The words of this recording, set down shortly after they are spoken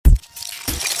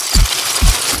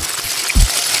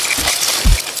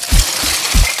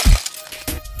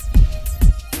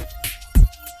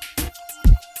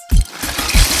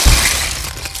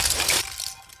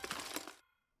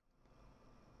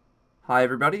Hi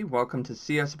everybody, welcome to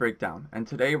CS Breakdown, and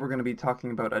today we're going to be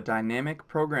talking about a dynamic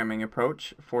programming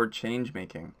approach for change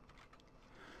making.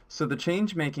 So the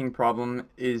change making problem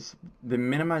is the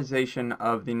minimization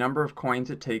of the number of coins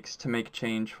it takes to make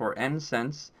change for n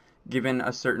cents given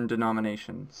a certain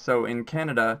denomination. So in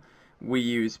Canada, we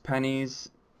use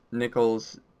pennies,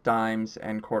 nickels, dimes,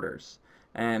 and quarters.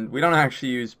 And we don't actually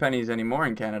use pennies anymore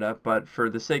in Canada, but for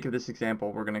the sake of this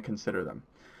example, we're going to consider them.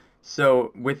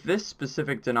 So with this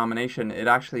specific denomination, it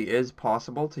actually is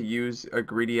possible to use a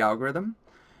greedy algorithm,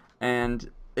 and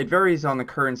it varies on the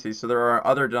currency. So there are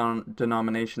other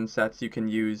denomination sets you can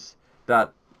use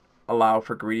that allow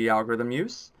for greedy algorithm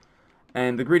use.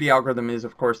 And the greedy algorithm is,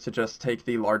 of course, to just take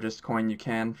the largest coin you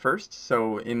can first.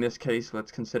 So in this case,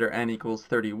 let's consider n equals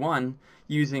 31.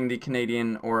 Using the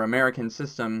Canadian or American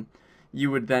system, you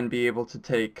would then be able to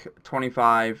take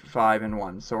 25, 5, and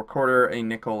 1. So a quarter, a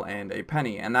nickel, and a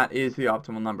penny. And that is the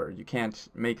optimal number. You can't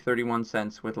make 31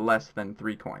 cents with less than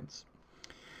 3 coins.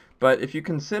 But if you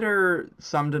consider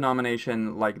some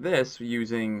denomination like this,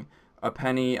 using a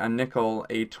penny, a nickel,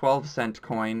 a 12-cent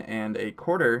coin, and a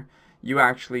quarter, you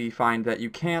actually find that you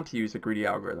can't use a greedy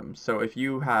algorithm. So if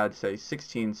you had, say,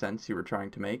 16 cents you were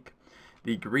trying to make,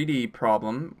 the greedy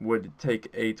problem would take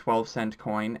a 12-cent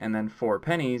coin and then 4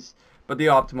 pennies, but the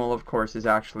optimal, of course, is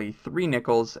actually 3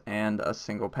 nickels and a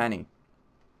single penny.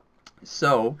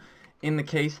 So, in the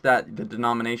case that the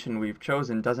denomination we've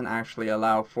chosen doesn't actually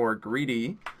allow for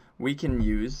greedy, we can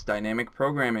use dynamic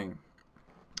programming.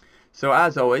 So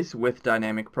as always, with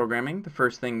dynamic programming, the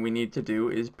first thing we need to do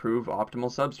is prove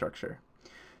optimal substructure.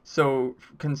 So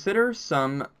consider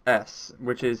sum S,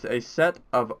 which is a set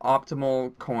of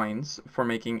optimal coins for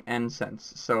making n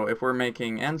cents. So if we're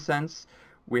making n cents,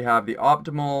 we have the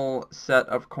optimal set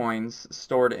of coins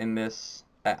stored in this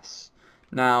S.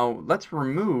 Now let's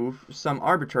remove some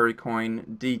arbitrary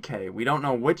coin dk. We don't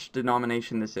know which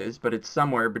denomination this is, but it's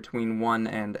somewhere between 1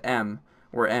 and m,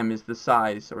 where m is the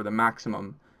size or the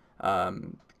maximum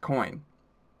coin.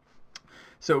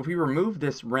 So if we remove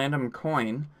this random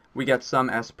coin, we get sum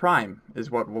S prime,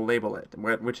 is what we'll label it,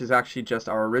 which is actually just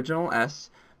our original S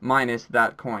minus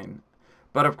that coin.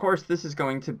 But of course, this is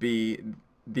going to be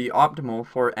the optimal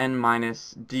for n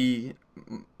minus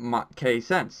dk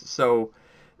cents. So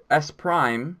S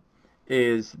prime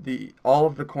is all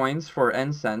of the coins for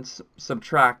n cents,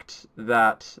 subtract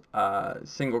that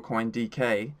single coin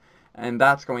dk, and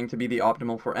that's going to be the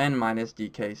optimal for n minus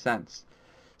dk cents.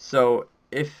 So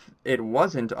if it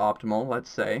wasn't optimal, let's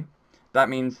say, that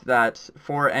means that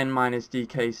for n minus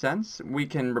dk cents, we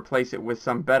can replace it with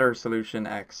some better solution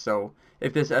x. So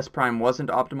if this S prime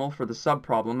wasn't optimal for the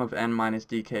subproblem of n minus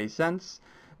dk cents,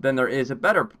 then there is a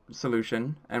better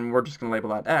solution, and we're just going to label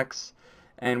that x,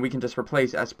 and we can just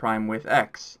replace S prime with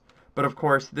x. But of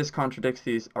course, this contradicts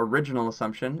the original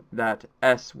assumption that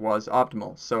S was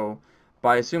optimal. So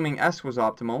by assuming S was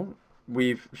optimal,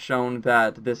 we've shown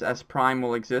that this S prime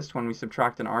will exist when we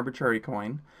subtract an arbitrary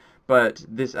coin, but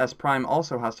this S prime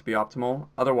also has to be optimal,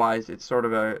 otherwise it's sort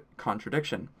of a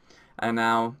contradiction. And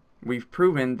now we've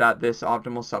proven that this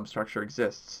optimal substructure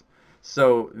exists.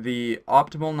 So the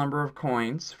optimal number of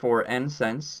coins for n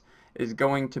cents is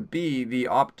going to be the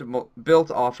optimal,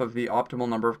 built off of the optimal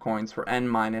number of coins for n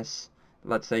minus,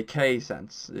 let's say, k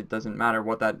cents. It doesn't matter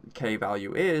what that k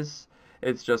value is,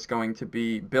 it's just going to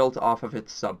be built off of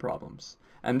its subproblems.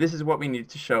 And this is what we need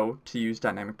to show to use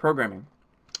dynamic programming.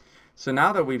 So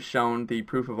now that we've shown the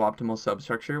proof of optimal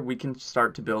substructure, we can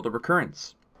start to build a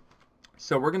recurrence.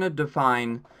 So we're going to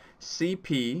define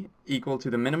CP equal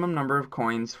to the minimum number of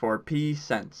coins for p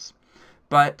cents.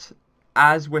 But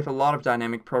as with a lot of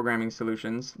dynamic programming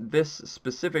solutions, this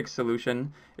specific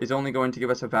solution is only going to give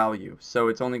us a value. So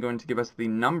it's only going to give us the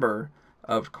number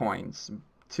of coins.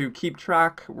 To keep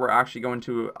track, we're actually going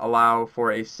to allow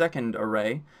for a second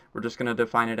array. We're just going to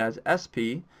define it as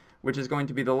SP, which is going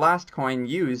to be the last coin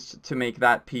used to make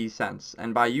that p cents.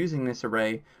 And by using this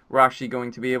array, we're actually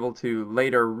going to be able to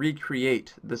later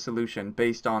recreate the solution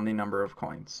based on the number of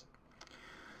coins.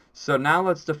 So now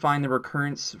let's define the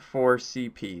recurrence for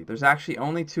CP. There's actually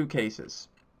only 2 cases.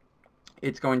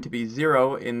 It's going to be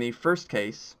 0 in the first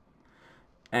case,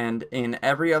 and in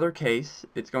every other case,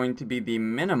 it's going to be the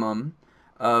minimum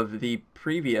of the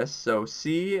previous, so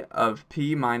C of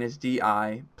P minus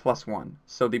DI plus 1.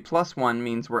 So the plus 1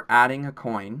 means we're adding a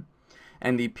coin,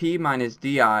 and the P minus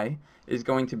DI is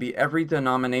going to be every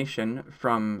denomination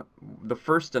from the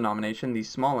first denomination, the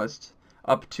smallest,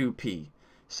 up to P.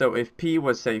 So if P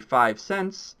was, say, 5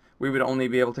 cents, we would only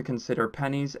be able to consider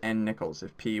pennies and nickels.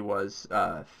 If P was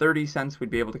 30 cents, we'd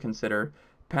be able to consider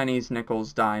pennies,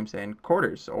 nickels, dimes, and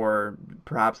quarters, or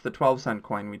perhaps the 12-cent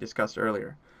coin we discussed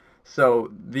earlier.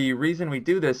 So the reason we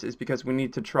do this is because we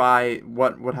need to try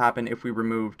what would happen if we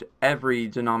removed every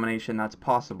denomination that's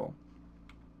possible.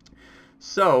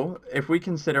 So if we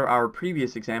consider our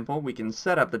previous example, we can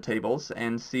set up the tables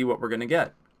and see what we're going to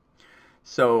get.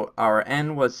 So our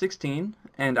n was 16,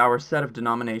 and our set of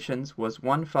denominations was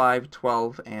 1, 5,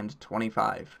 12, and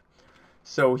 25.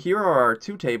 So here are our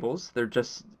two tables. They're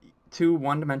just two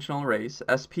one-dimensional arrays.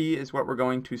 SP is what we're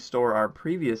going to store our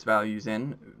previous values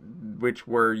in, which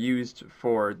were used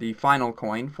for the final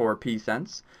coin for p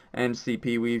cents, and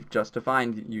CP we've just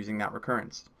defined using that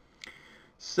recurrence.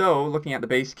 So looking at the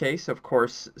base case, of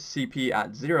course, CP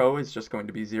at 0 is just going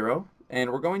to be 0, and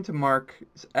we're going to mark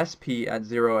SP at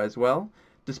 0 as well,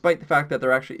 despite the fact that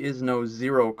there actually is no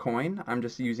 0 coin. I'm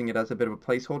just using it as a bit of a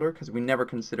placeholder because we never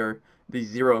consider the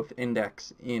 0th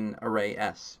index in array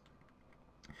S.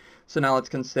 So now let's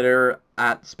consider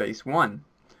at space 1.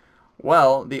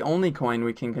 Well, the only coin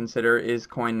we can consider is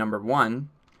coin number 1,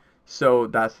 so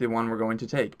that's the one we're going to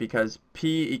take, because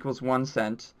P equals 1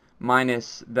 cent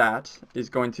minus that is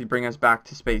going to bring us back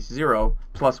to space 0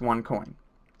 plus 1 coin.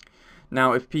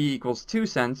 Now if P equals 2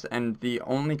 cents and the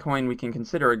only coin we can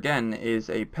consider again is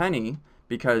a penny,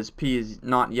 because P is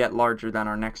not yet larger than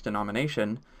our next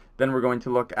denomination, then we're going to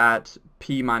look at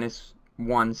P minus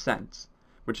 1 cent,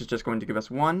 which is just going to give us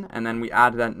 1, and then we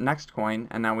add that next coin,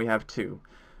 and now we have 2.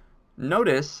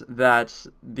 Notice that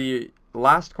the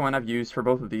last coin I've used for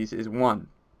both of these is 1.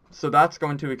 So that's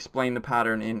going to explain the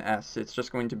pattern in S. It's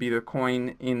just going to be the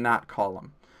coin in that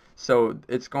column. So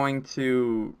it's going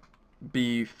to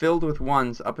be filled with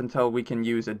 1s up until we can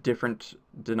use a different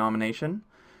denomination.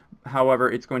 However,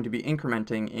 it's going to be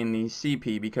incrementing in the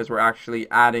CP because we're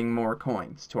actually adding more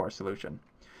coins to our solution.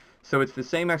 So it's the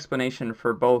same explanation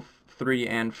for both 3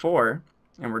 and 4,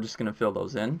 and we're just going to fill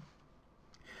those in.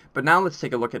 But now let's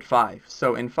take a look at 5.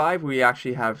 So in 5 we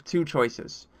actually have two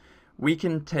choices. We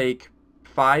can take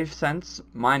 5 cents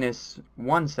minus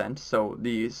 1 cent, so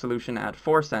the solution at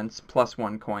 4 cents plus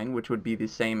 1 coin, which would be the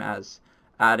same as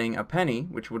adding a penny,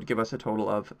 which would give us a total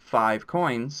of 5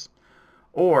 coins.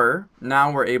 Or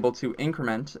now we're able to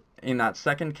increment in that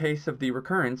second case of the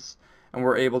recurrence, and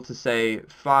we're able to say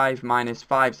 5 minus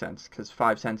 5 cents, because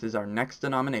 5 cents is our next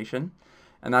denomination,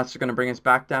 and that's going to bring us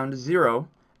back down to 0,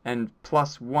 and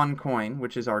plus 1 coin,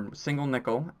 which is our single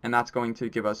nickel, and that's going to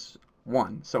give us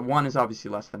 1. So 1 is obviously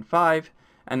less than 5,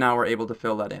 and now we're able to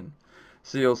fill that in.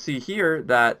 So you'll see here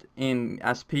that in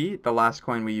SP, the last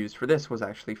coin we used for this was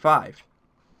actually 5.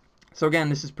 So again,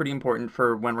 this is pretty important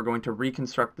for when we're going to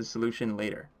reconstruct the solution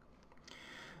later.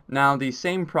 Now the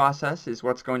same process is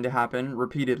what's going to happen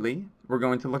repeatedly. We're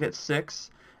going to look at 6,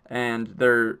 and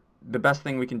the best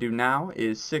thing we can do now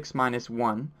is 6 minus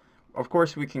 1. Of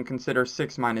course we can consider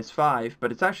 6 minus 5,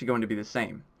 but it's actually going to be the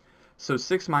same. So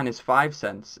 6 minus 5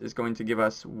 cents is going to give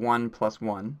us 1 plus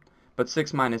 1. But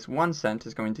 6 minus 1 cent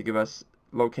is going to give us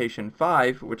location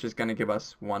 5, which is going to give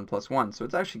us 1 plus 1. So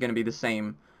it's actually going to be the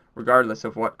same regardless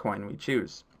of what coin we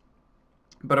choose.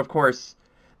 But of course,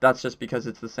 that's just because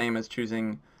it's the same as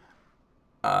choosing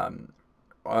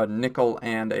a nickel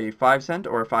and a 5 cent,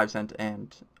 or a 5 cent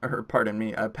and, or pardon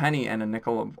me, a penny and a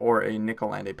nickel, or a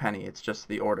nickel and a penny. It's just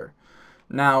the order.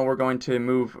 Now we're going to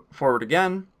move forward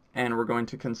again, and we're going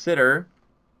to consider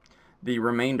the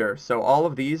remainder. So all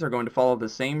of these are going to follow the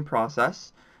same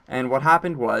process, and what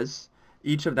happened was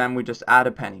each of them we just add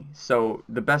a penny. So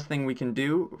the best thing we can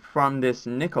do from this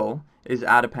nickel is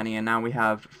add a penny, and now we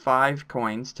have 5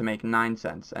 coins to make 9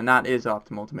 cents, and that is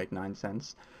optimal to make 9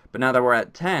 cents. But now that we're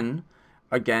at 10,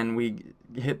 again we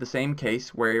hit the same case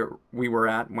where we were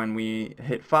at when we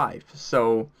hit 5.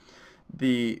 So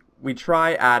we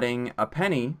try adding a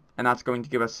penny, and that's going to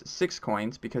give us 6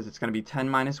 coins, because it's going to be 10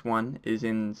 minus 1 is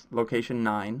in location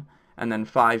 9, and then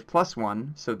 5 plus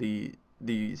 1, so the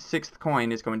 6th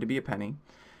coin is going to be a penny.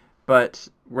 But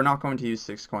we're not going to use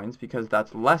 6 coins because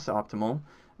that's less optimal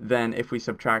than if we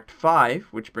subtract 5,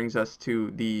 which brings us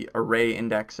to the array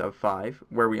index of 5,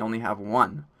 where we only have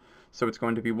 1. So it's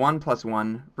going to be 1 plus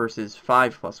 1 versus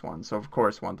 5 plus 1. So of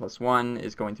course 1 plus 1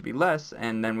 is going to be less,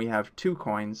 and then we have 2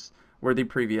 coins where the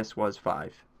previous was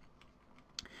 5.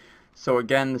 So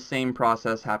again, the same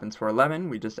process happens for 11.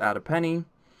 We just add a penny.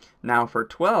 Now for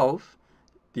 12,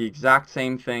 the exact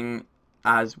same thing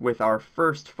as with our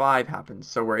first 5 happens.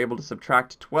 So we're able to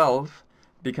subtract 12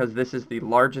 because this is the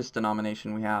largest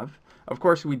denomination we have. Of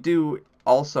course, we do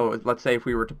also, let's say if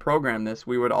we were to program this,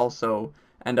 we would also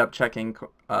end up checking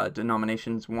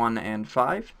denominations 1 and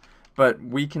 5. But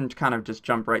we can kind of just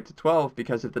jump right to 12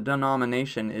 because if the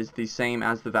denomination is the same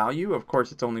as the value, of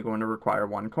course it's only going to require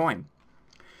 1 coin.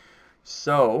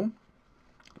 So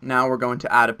now we're going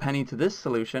to add a penny to this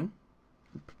solution.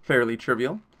 Fairly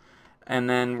trivial. and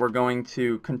then we're going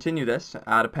to continue this,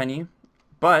 add a penny,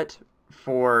 but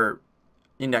for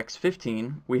index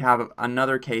 15, we have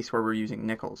another case where we're using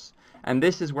nickels. And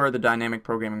this is where the dynamic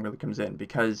programming really comes in,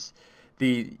 because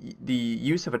the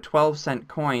use of a 12-cent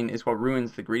coin is what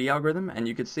ruins the greedy algorithm, and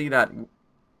you could see that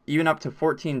even up to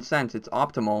 14 cents, it's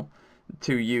optimal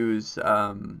to use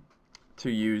the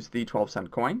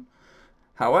 12-cent coin.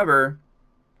 However,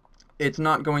 it's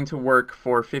not going to work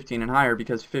for 15 and higher,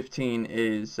 because 15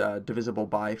 is divisible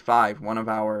by 5, one of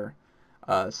our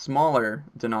smaller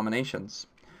denominations.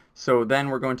 So then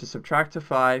we're going to subtract to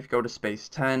 5, go to space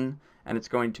 10, and it's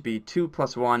going to be 2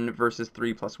 plus 1 versus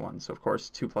 3 plus 1. So of course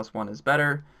 2 plus 1 is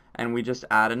better, and we just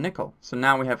add a nickel. So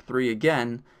now we have 3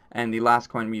 again, and the last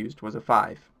coin we used was a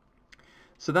 5.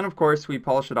 So then of course we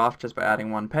polish it off just by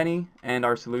adding 1 penny, and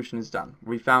our solution is done.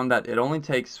 We found that it only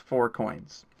takes 4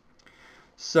 coins.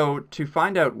 So to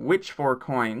find out which 4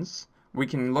 coins, we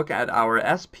can look at our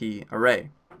SP array.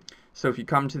 So if you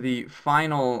come to the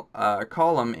final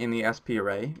column in the SP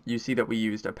array, you see that we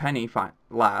used a penny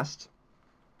last.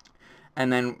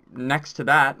 And then next to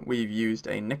that, we've used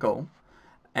a nickel.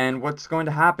 And what's going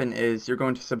to happen is you're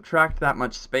going to subtract that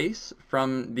much space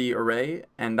from the array,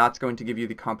 and that's going to give you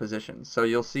the composition. So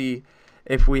you'll see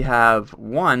if we have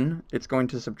 1, it's going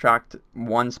to subtract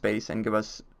 1 space and give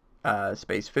us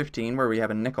space 15, where we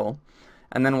have a nickel.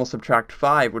 And then we'll subtract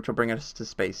 5, which will bring us to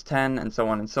space 10, and so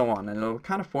on and so on. And it'll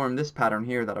kind of form this pattern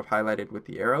here that I've highlighted with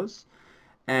the arrows.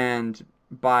 And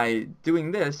by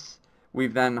doing this,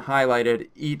 we've then highlighted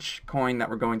each coin that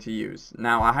we're going to use.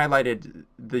 Now, I highlighted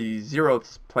the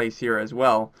 0th place here as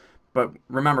well, but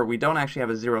remember, we don't actually have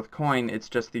a 0th coin. It's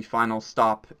just the final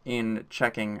stop in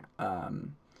checking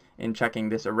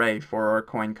this array for our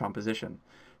coin composition.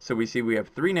 So we see we have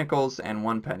 3 nickels and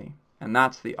 1 penny. And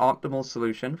that's the optimal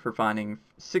solution for finding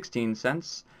 16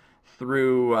 cents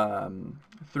through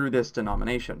this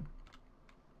denomination.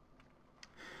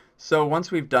 So once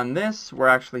we've done this, we're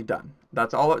actually done.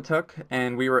 That's all it took,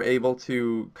 and we were able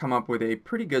to come up with a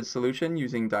pretty good solution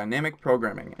using dynamic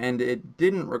programming. And it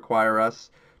didn't require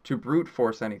us to brute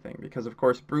force anything, because of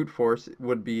course brute force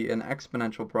would be an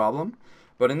exponential problem.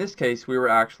 But in this case, we were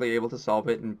actually able to solve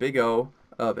it in big O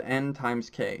of n times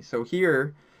k. So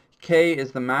here, k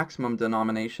is the maximum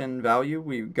denomination value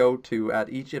we go to at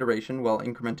each iteration while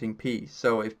incrementing p.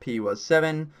 So if p was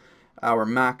 7,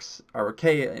 our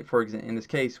k, in this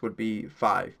case, would be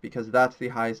 5, because that's the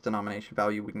highest denomination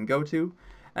value we can go to.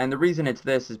 And the reason it's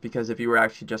this is because if you were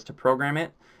actually just to program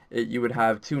it, you would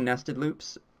have 2 nested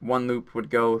loops. One loop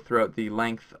would go throughout the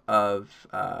length of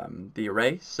the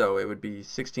array, so it would be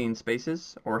 16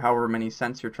 spaces, or however many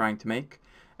cents you're trying to make.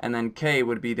 And then k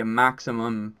would be the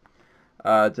maximum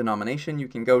denomination you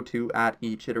can go to at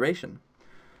each iteration.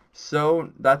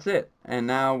 So that's it, and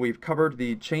now we've covered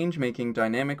the change-making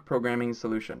dynamic programming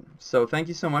solution. So thank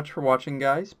you so much for watching,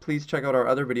 guys. Please check out our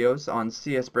other videos on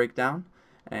CS Breakdown,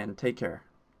 and take care.